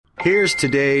Here's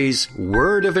today's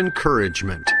word of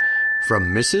encouragement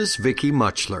from Mrs. Vicky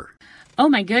Muchler. Oh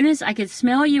my goodness, I could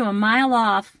smell you a mile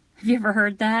off. Have you ever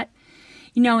heard that?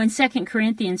 You know, in 2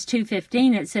 Corinthians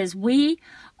 2:15, it says, "We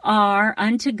are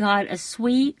unto God a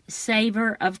sweet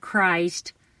savor of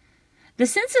Christ." The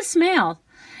sense of smell.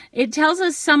 It tells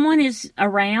us someone is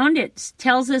around. It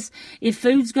tells us if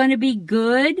food's going to be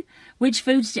good, which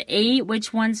foods to eat,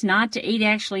 which ones not to eat.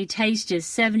 Actually, taste is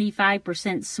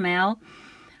 75% smell.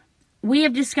 We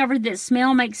have discovered that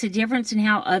smell makes a difference in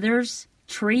how others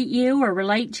treat you or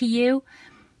relate to you.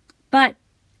 But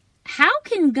how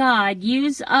can God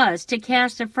use us to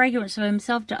cast a fragrance of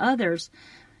himself to others?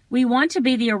 We want to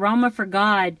be the aroma for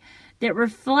God that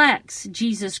reflects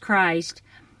Jesus Christ.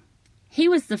 He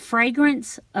was the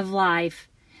fragrance of life.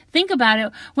 Think about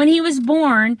it. When he was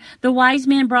born, the wise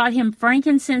men brought him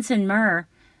frankincense and myrrh.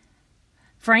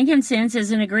 Frankincense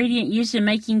is an ingredient used in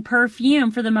making perfume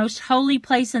for the most holy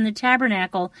place in the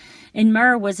tabernacle, and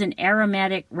myrrh was an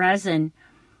aromatic resin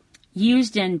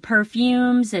used in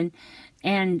perfumes and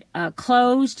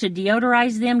clothes to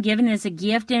deodorize them, given as a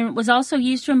gift, and it was also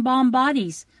used to embalm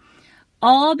bodies.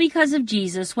 All because of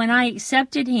Jesus. When I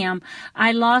accepted him,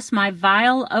 I lost my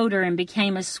vile odor and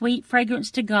became a sweet fragrance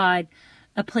to God,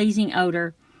 a pleasing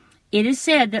odor. It is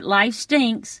said that life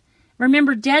stinks.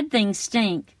 Remember, dead things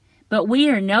stink. But we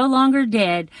are no longer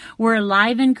dead. We're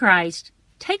alive in Christ.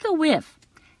 Take a whiff.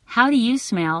 How do you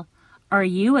smell? Are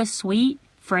you a sweet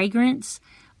fragrance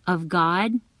of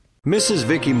God? Mrs.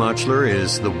 Vicky Muchler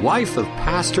is the wife of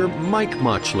Pastor Mike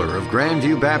Muchler of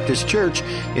Grandview Baptist Church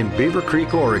in Beaver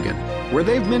Creek, Oregon, where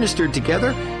they've ministered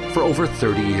together for over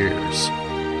 30 years.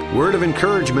 Word of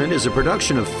Encouragement is a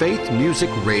production of Faith Music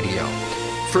Radio.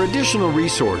 For additional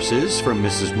resources from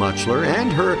Mrs. Muchler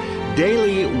and her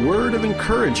daily Word of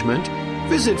Encouragement,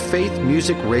 visit Faith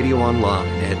Music Radio online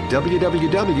at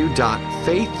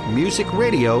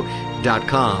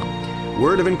www.faithmusicradio.com.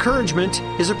 Word of Encouragement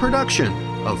is a production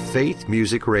of Faith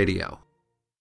Music Radio.